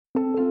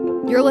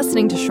You're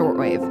listening to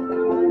Shortwave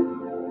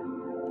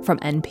from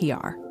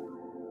NPR.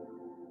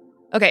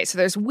 Okay, so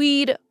there's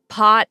weed,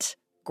 pot,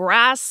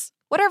 grass,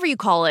 whatever you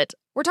call it.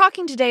 We're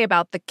talking today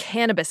about the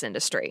cannabis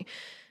industry,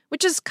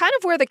 which is kind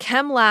of where the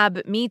chem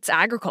lab meets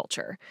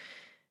agriculture.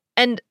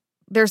 And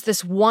there's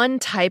this one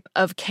type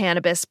of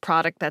cannabis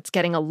product that's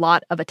getting a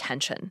lot of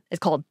attention. It's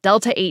called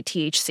Delta-8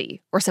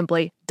 THC, or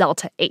simply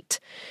Delta-8.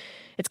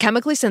 It's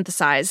chemically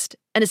synthesized,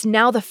 and it's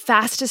now the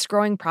fastest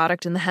growing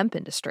product in the hemp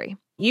industry.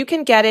 You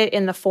can get it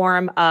in the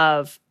form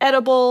of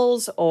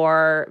edibles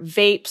or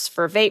vapes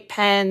for vape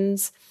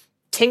pens,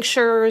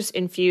 tinctures,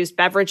 infused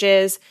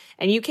beverages,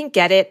 and you can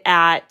get it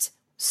at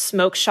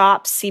smoke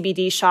shops,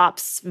 CBD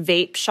shops,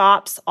 vape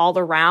shops all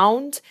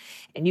around.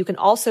 And you can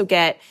also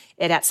get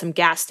it at some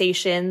gas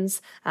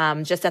stations,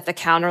 just at the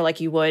counter like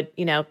you would,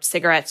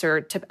 cigarettes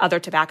or other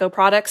tobacco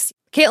products.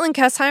 Caitlin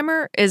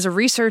Kessheimer is a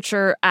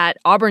researcher at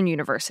Auburn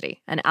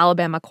University and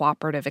Alabama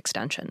Cooperative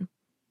Extension.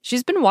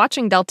 She's been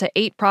watching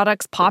Delta-8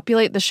 products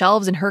populate the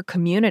shelves in her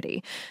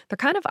community. They're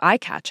kind of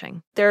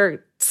eye-catching.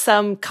 They're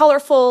some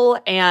colorful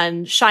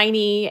and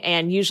shiny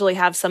and usually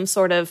have some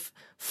sort of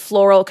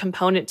floral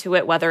component to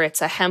it, whether it's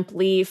a hemp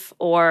leaf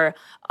or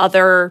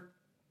other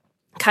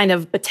kind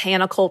of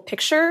botanical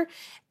picture.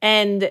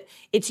 And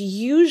it's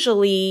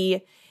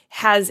usually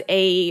has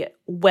a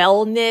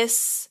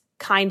wellness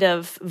kind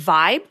of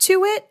vibe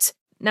to it.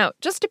 Now,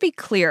 just to be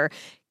clear,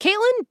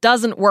 Caitlin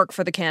doesn't work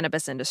for the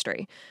cannabis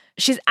industry.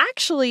 She's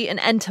actually an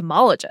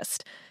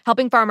entomologist,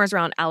 helping farmers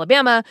around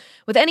Alabama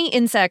with any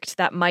insect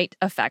that might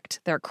affect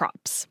their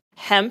crops.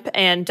 Hemp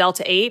and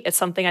Delta-8, it's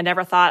something I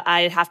never thought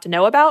I'd have to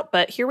know about,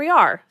 but here we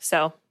are.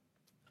 So,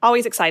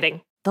 always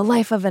exciting. The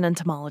life of an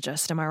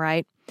entomologist, am I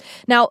right?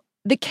 Now,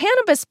 the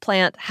cannabis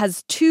plant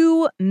has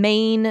two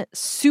main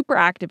super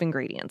active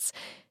ingredients: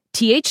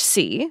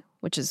 THC,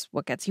 which is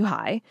what gets you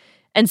high,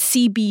 and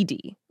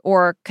CBD,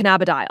 or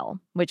cannabidiol,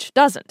 which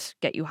doesn't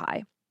get you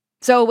high.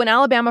 So when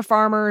Alabama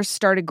farmers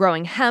started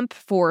growing hemp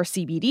for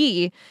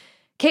CBD,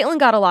 Caitlin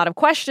got a lot of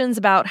questions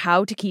about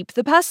how to keep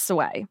the pests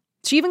away.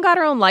 She even got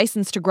her own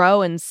license to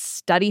grow and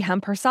study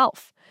hemp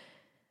herself.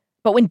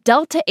 But when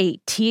Delta-8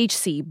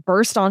 THC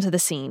burst onto the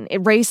scene, it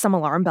raised some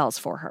alarm bells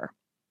for her,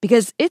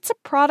 because it's a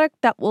product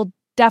that will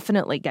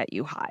definitely get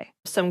you high.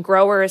 Some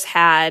growers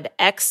had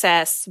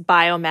excess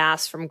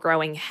biomass from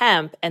growing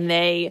hemp, and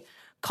they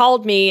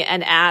called me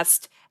and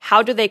asked,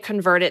 how do they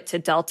convert it to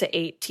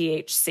Delta-8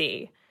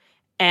 THC?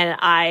 And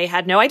I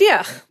had no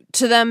idea.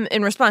 To them,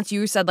 in response,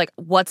 you said,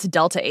 what's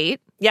Delta-8?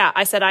 Yeah,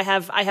 I said, I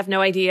have no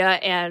idea,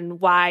 and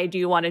why do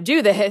you want to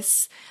do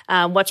this?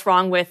 What's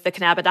wrong with the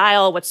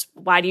cannabidiol?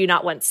 Why do you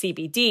not want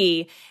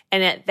CBD?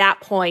 And at that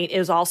point, it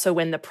was also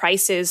when the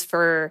prices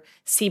for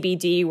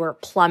CBD were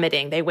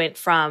plummeting. They went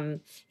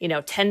from,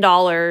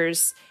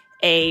 $10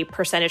 a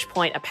percentage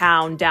point a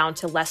pound down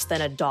to less than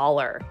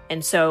 $1.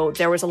 And so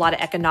there was a lot of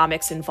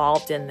economics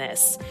involved in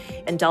this.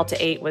 And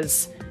Delta-8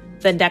 was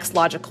the next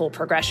logical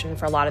progression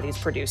for a lot of these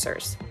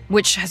producers.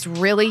 Which has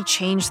really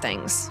changed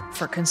things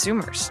for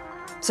consumers.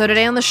 So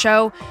today on the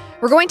show,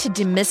 we're going to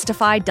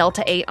demystify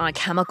Delta-8 on a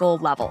chemical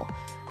level.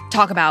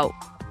 Talk about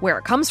where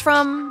it comes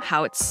from,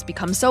 how it's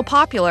become so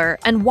popular,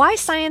 and why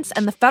science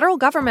and the federal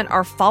government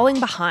are falling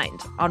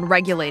behind on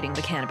regulating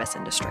the cannabis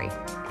industry.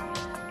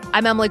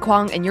 I'm Emily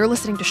Kwong, and you're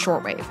listening to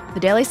Shortwave, the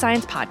daily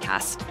science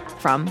podcast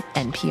from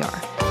NPR.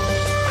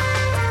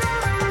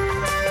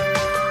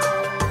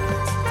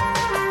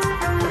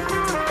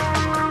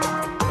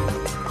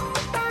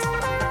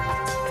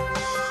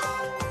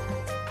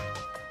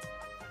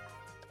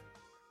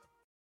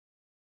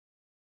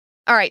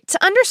 All right,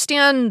 to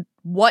understand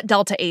what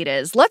Delta-8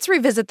 is, let's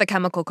revisit the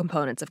chemical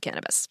components of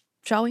cannabis,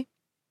 shall we?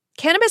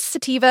 Cannabis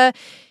sativa,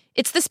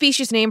 it's the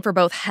species name for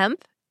both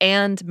hemp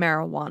and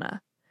marijuana.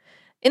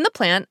 In the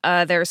plant,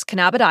 there's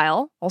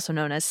cannabidiol, also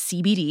known as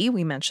CBD,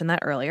 we mentioned that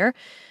earlier.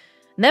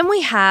 And then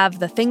we have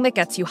the thing that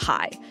gets you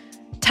high,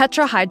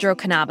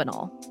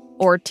 tetrahydrocannabinol,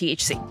 or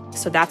THC.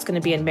 So that's going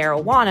to be in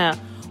marijuana,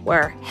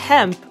 where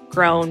hemp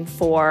grown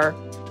for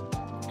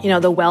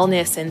the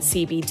wellness and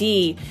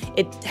CBD,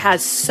 it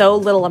has so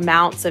little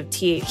amounts of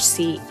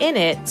THC in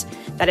it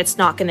that it's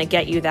not going to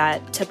get you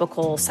that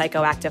typical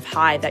psychoactive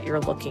high that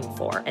you're looking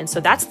for. And so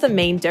that's the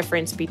main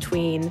difference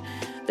between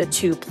the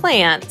two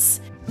plants.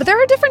 But there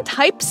are different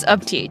types of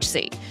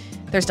THC.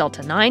 There's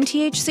Delta-9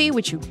 THC,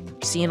 which you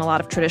see in a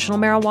lot of traditional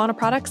marijuana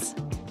products.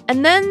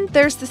 And then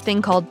there's this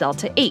thing called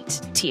Delta-8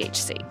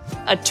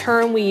 THC. A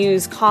term we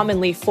use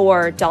commonly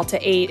for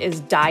Delta-8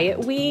 is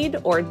diet weed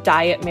or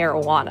diet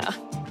marijuana.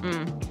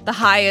 The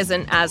high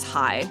isn't as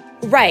high.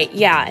 Right,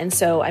 yeah. And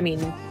so,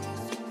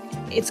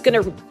 it's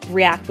going to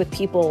react with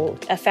people,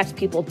 affect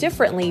people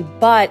differently,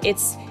 but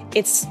it's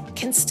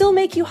can still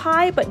make you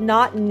high, but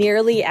not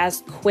nearly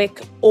as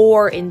quick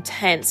or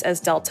intense as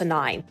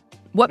Delta-9.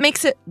 What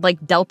makes it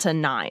like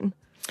Delta-9?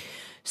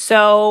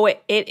 So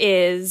it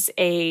is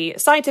a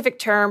scientific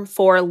term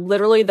for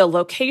literally the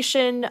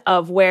location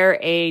of where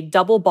a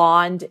double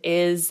bond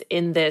is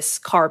in this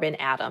carbon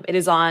atom. It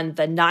is on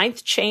the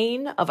 9th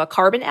chain of a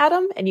carbon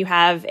atom, and you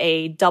have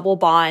a double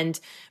bond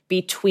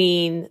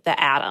between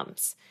the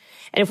atoms.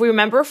 And if we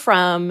remember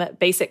from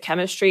basic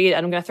chemistry,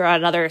 and I'm going to throw out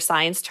another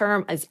science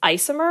term, is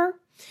isomer.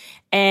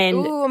 And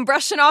ooh, I'm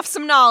brushing off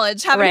some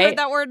knowledge. Haven't heard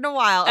that word in a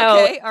while.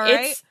 Okay, all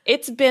right.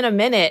 It's been a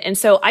minute. And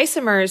so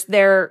isomers,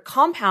 they're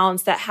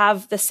compounds that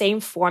have the same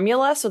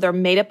formula. So they're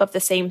made up of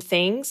the same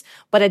things,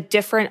 but a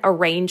different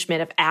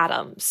arrangement of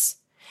atoms.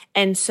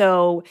 And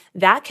so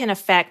that can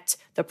affect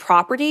the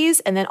properties.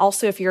 And then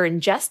also if you're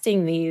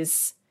ingesting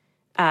these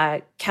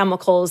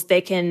chemicals, they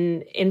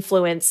can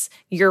influence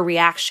your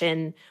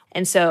reaction.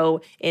 And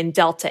so in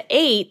delta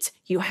 8,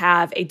 you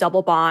have a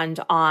double bond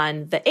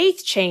on the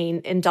 8th chain.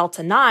 In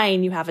delta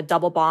 9, you have a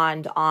double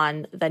bond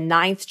on the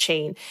 9th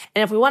chain.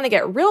 And if we want to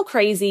get real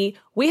crazy,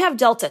 we have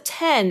delta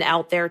 10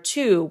 out there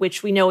too,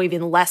 which we know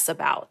even less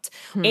about.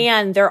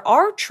 And there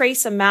are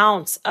trace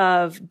amounts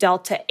of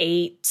delta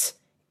 8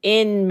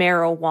 in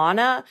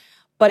marijuana,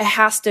 but it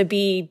has to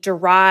be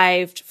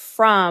derived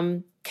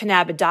from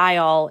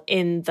cannabidiol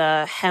in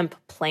the hemp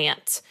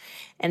plant.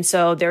 And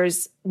so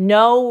there's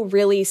no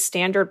really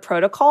standard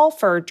protocol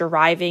for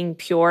deriving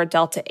pure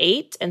delta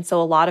 8. And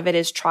so a lot of it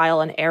is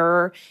trial and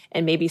error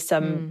and maybe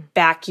some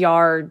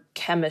backyard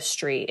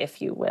chemistry,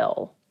 if you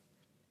will.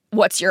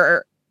 What's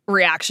your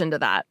reaction to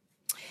that?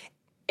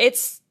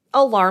 It's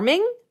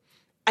alarming.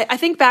 I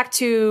think back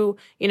to,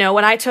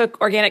 when I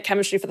took organic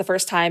chemistry for the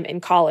first time in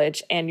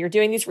college, and you're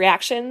doing these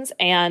reactions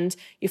and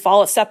you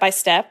follow it step by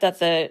step that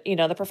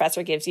the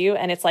professor gives you.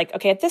 And it's like,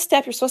 okay, at this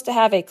step, you're supposed to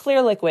have a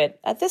clear liquid.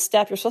 At this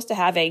step, you're supposed to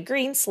have a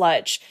green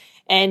sludge.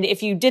 And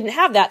if you didn't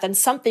have that, then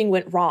something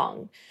went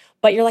wrong.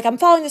 But you're like, I'm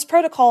following this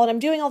protocol and I'm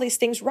doing all these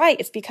things right.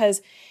 It's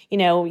because,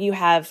 you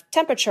have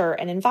temperature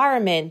and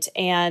environment,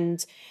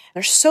 and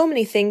there's so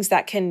many things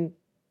that can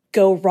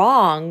go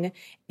wrong.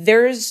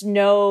 There's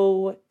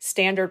no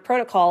standard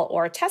protocol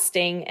or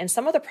testing, and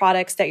some of the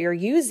products that you're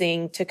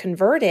using to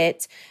convert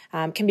it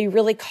can be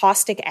really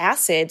caustic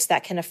acids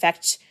that can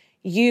affect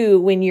you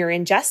when you're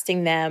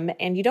ingesting them,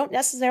 and you don't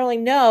necessarily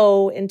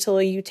know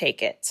until you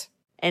take it.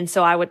 And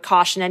so I would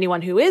caution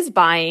anyone who is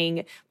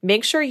buying,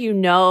 make sure you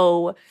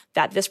know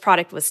that this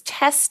product was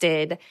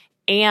tested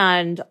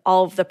and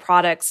all of the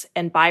products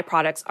and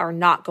byproducts are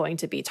not going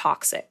to be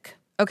toxic.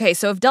 Okay,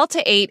 so if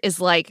delta 8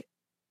 is like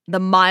the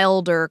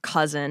milder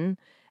cousin,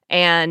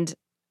 and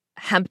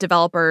hemp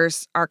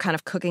developers are kind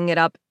of cooking it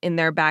up in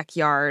their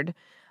backyard,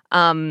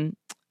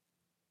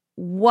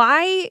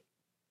 why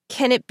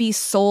can it be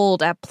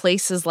sold at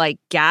places like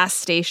gas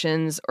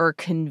stations or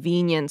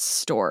convenience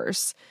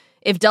stores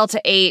if delta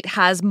 8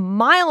 has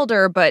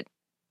milder but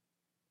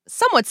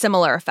somewhat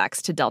similar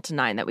effects to delta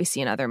 9 that we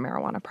see in other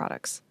marijuana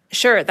products?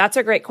 Sure, that's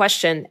a great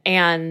question.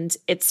 And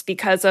it's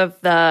because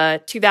of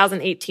the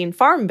 2018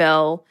 Farm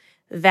Bill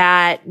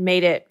that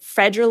made it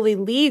federally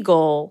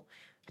legal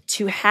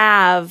to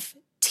have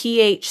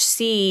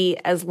THC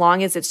as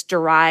long as it's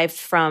derived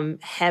from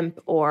hemp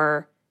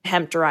or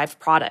hemp-derived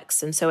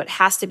products. And so it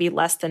has to be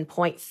less than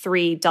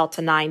 0.3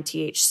 delta 9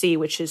 THC,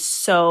 which is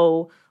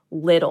so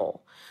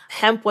little.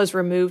 Hemp was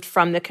removed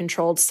from the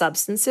Controlled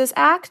Substances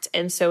Act,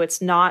 and so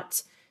it's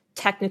not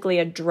technically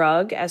a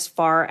drug as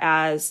far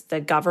as the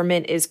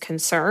government is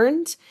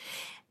concerned.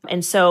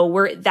 And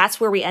so that's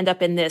where we end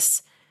up in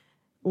this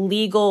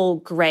legal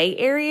gray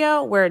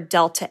area where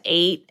delta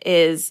 8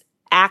 is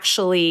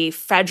actually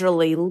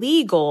federally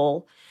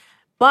legal,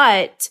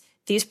 but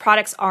these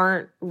products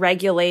aren't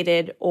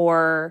regulated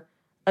or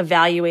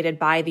evaluated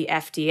by the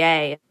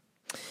FDA.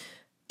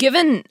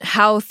 Given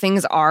how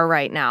things are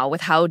right now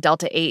with how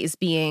delta 8 is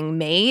being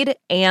made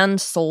and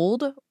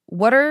sold,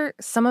 what are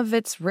some of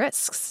its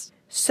risks?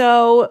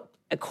 So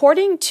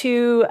according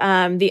to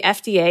the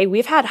FDA,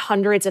 we've had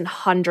hundreds and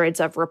hundreds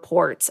of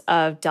reports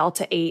of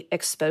delta 8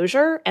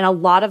 exposure, and a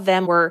lot of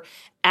them were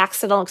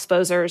accidental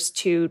exposures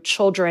to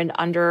children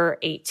under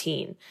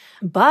 18.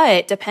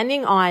 But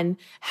depending on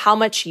how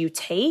much you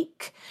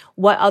take,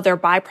 what other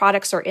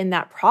byproducts are in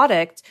that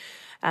product,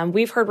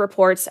 we've heard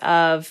reports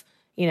of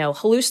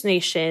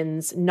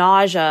hallucinations,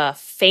 nausea,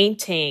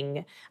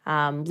 fainting,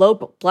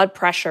 low blood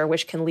pressure,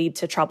 which can lead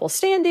to trouble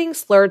standing,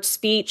 slurred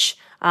speech,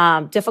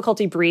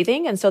 difficulty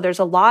breathing. And so there's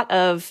a lot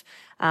of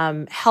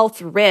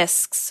health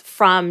risks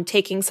from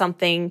taking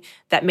something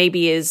that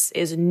maybe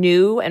is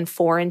new and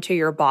foreign to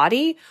your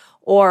body,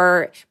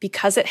 or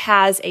because it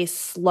has a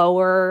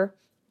slower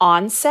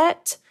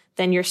onset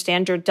than your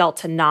standard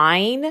delta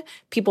 9,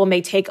 people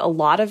may take a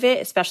lot of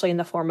it, especially in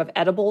the form of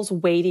edibles,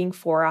 waiting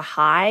for a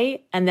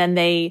high, and then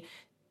they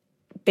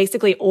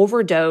basically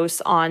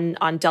overdose on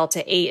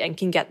delta 8 and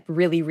can get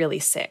really, really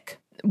sick.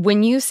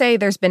 When you say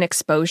there's been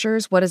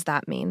exposures, what does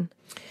that mean?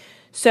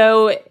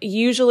 So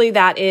usually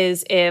that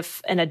is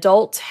if an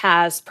adult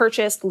has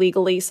purchased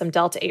legally some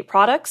Delta 8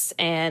 products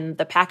and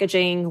the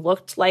packaging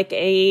looked like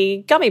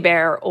a gummy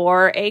bear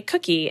or a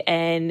cookie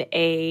and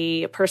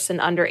a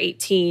person under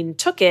 18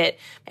 took it.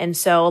 And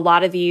so a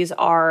lot of these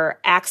are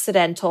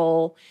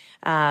accidental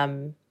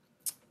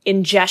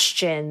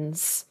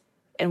ingestions.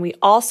 And we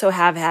also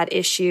have had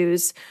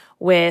issues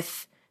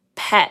with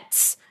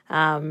pets.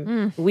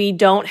 We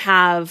don't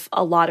have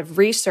a lot of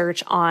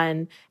research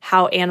on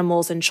how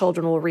animals and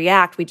children will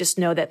react. We just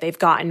know that they've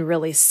gotten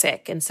really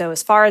sick. And so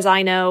as far as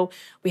I know,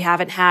 we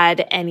haven't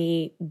had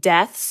any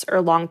deaths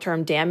or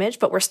long-term damage,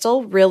 but we're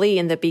still really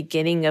in the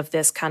beginning of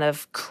this kind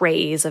of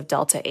craze of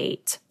Delta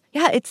 8.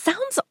 Yeah, it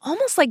sounds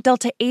almost like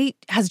Delta 8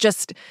 has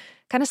just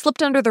kind of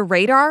slipped under the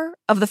radar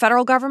of the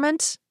federal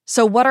government.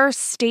 So what are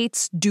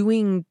states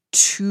doing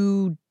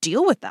to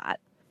deal with that?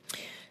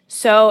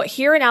 So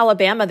here in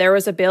Alabama, there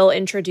was a bill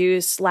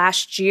introduced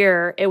last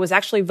year. It was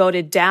actually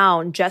voted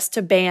down just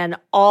to ban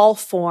all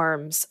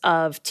forms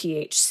of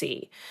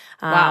THC.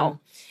 Wow.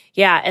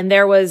 Yeah, and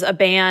there was a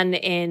ban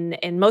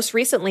in most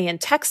recently in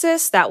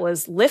Texas that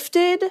was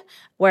lifted,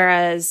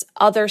 whereas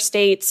other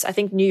states, I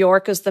think New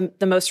York is the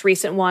most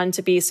recent one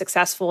to be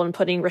successful in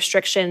putting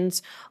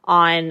restrictions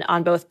on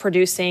both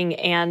producing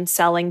and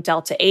selling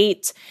Delta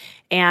 8.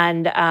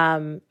 And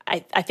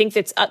I think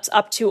it's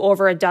up to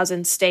over a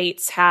dozen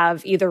states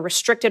have either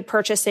restricted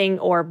purchasing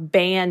or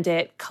banned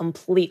it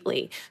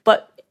completely.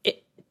 But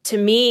to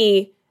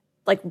me,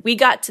 like we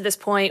got to this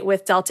point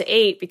with Delta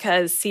 8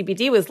 because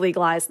CBD was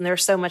legalized and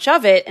there's so much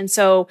of it. And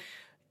so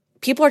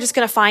people are just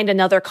going to find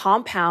another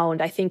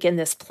compound, I think, in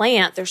this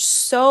plant. There's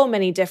so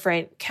many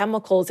different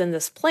chemicals in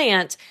this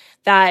plant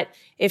that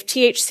if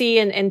THC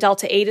and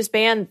Delta 8 is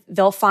banned,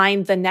 they'll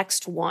find the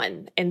next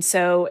one. And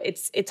so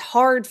it's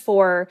hard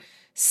for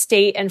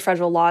state and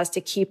federal laws to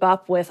keep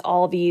up with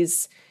all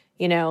these,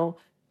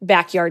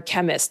 backyard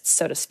chemists,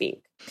 so to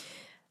speak.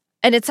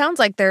 And it sounds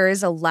like there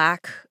is a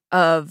lack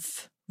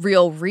of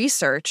real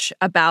research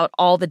about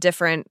all the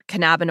different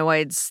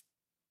cannabinoids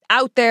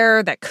out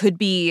there that could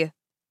be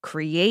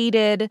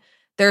created.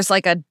 There's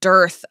like a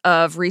dearth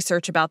of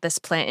research about this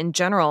plant in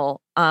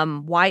general.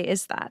 Why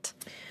is that?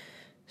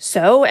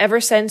 So ever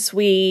since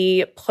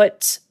we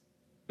put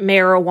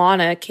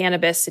marijuana,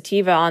 cannabis,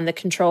 sativa on the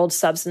controlled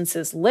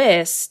substances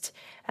list,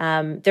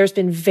 there's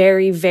been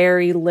very,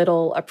 very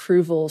little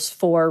approvals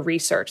for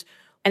research.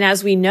 And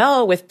as we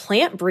know with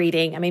plant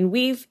breeding, I mean,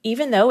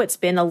 even though it's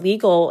been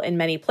illegal in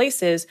many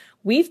places,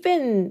 we've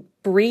been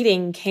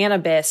breeding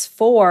cannabis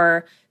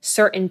for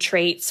certain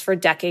traits for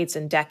decades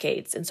and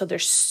decades. And so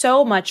there's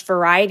so much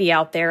variety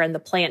out there in the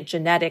plant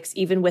genetics,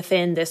 even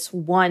within this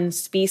one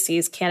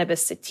species,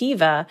 cannabis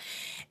sativa.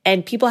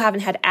 And people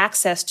haven't had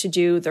access to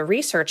do the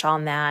research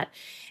on that.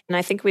 And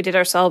I think we did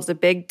ourselves a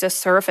big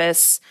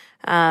disservice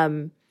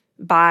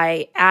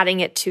by adding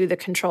it to the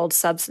Controlled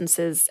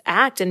Substances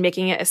Act and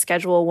making it a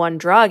Schedule I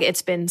drug.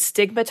 It's been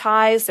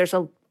stigmatized. There's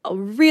a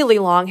really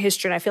long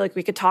history, and I feel like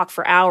we could talk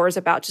for hours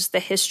about just the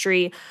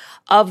history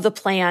of the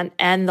plant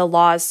and the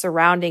laws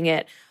surrounding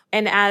it.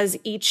 And as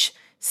each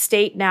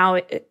state now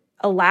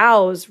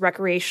allows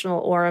recreational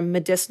or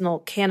medicinal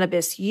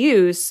cannabis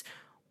use,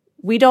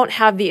 we don't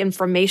have the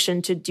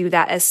information to do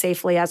that as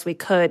safely as we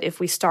could if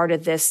we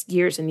started this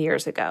years and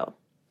years ago.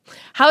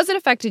 How has it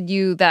affected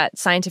you that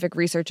scientific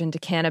research into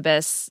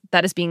cannabis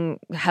that is being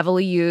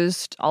heavily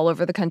used all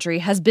over the country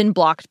has been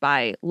blocked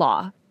by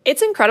law?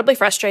 It's incredibly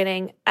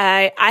frustrating.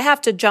 I have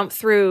to jump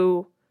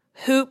through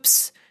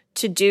hoops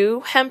to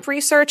do hemp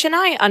research, and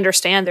I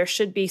understand there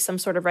should be some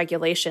sort of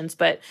regulations,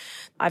 but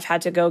I've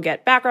had to go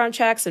get background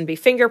checks and be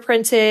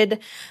fingerprinted,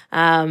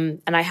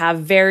 and I have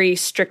very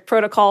strict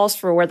protocols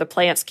for where the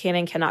plants can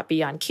and cannot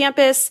be on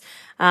campus.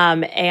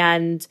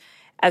 And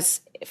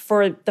as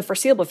for the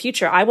foreseeable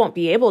future, I won't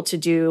be able to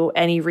do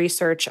any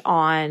research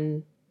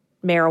on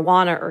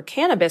marijuana or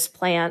cannabis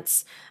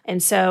plants.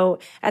 And so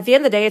at the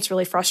end of the day, it's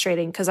really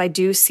frustrating because I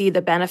do see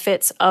the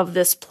benefits of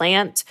this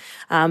plant,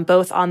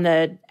 both on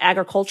the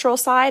agricultural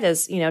side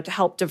as, to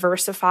help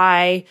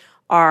diversify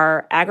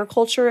our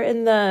agriculture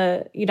in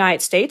the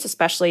United States,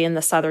 especially in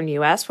the southern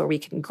U.S., where we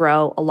can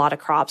grow a lot of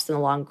crops in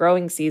the long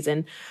growing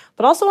season.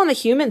 But also on the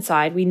human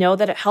side, we know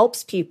that it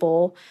helps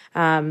people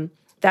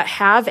that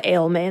have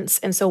ailments.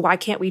 And so why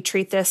can't we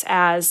treat this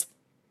as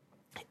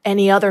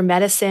any other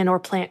medicine or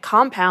plant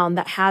compound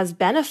that has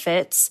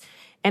benefits?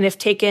 And if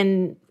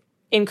taken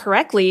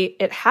incorrectly,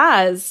 it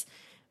has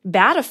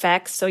bad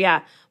effects. So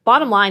yeah,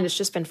 bottom line, it's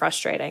just been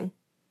frustrating.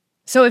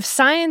 So if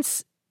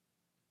science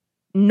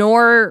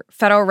nor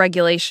federal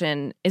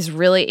regulation is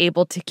really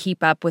able to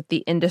keep up with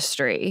the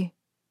industry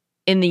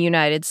in the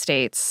United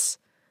States,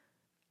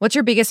 what's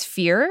your biggest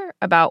fear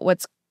about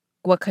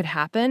what could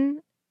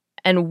happen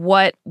and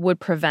what would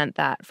prevent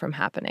that from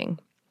happening?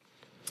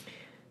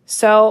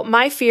 So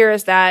my fear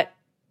is that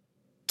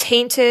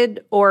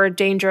tainted or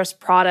dangerous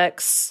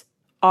products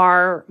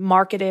are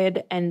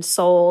marketed and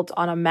sold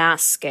on a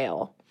mass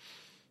scale.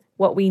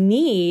 What we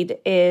need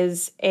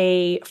is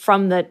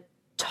from the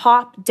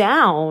top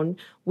down,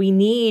 we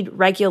need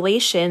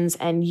regulations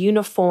and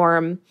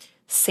uniform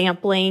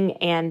sampling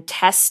and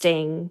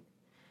testing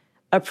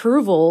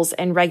approvals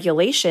and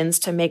regulations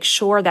to make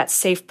sure that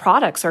safe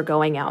products are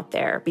going out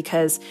there.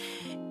 Because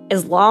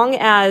as long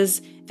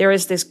as there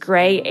is this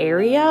gray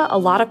area, a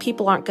lot of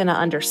people aren't going to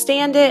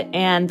understand it,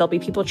 and there'll be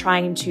people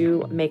trying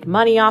to make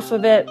money off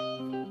of it.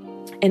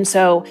 And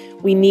so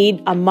we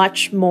need a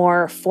much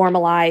more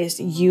formalized,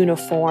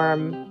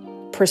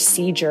 uniform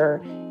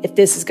procedure if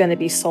this is going to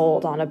be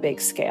sold on a big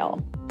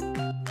scale.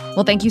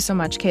 Well, thank you so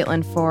much,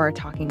 Caitlin, for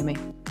talking to me.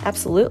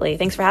 Absolutely.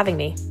 Thanks for having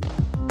me.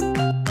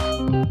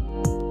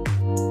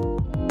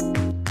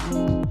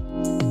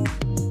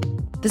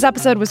 This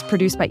episode was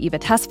produced by Eva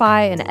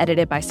Tesfaye and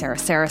edited by Sarah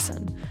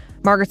Saracen.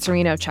 Margaret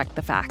Serino checked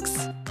the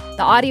facts.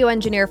 The audio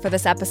engineer for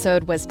this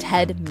episode was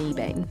Ted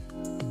Mebane.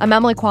 I'm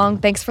Emily Kwong.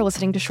 Thanks for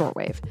listening to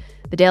Shortwave,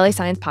 the daily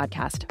science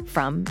podcast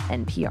from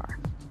NPR.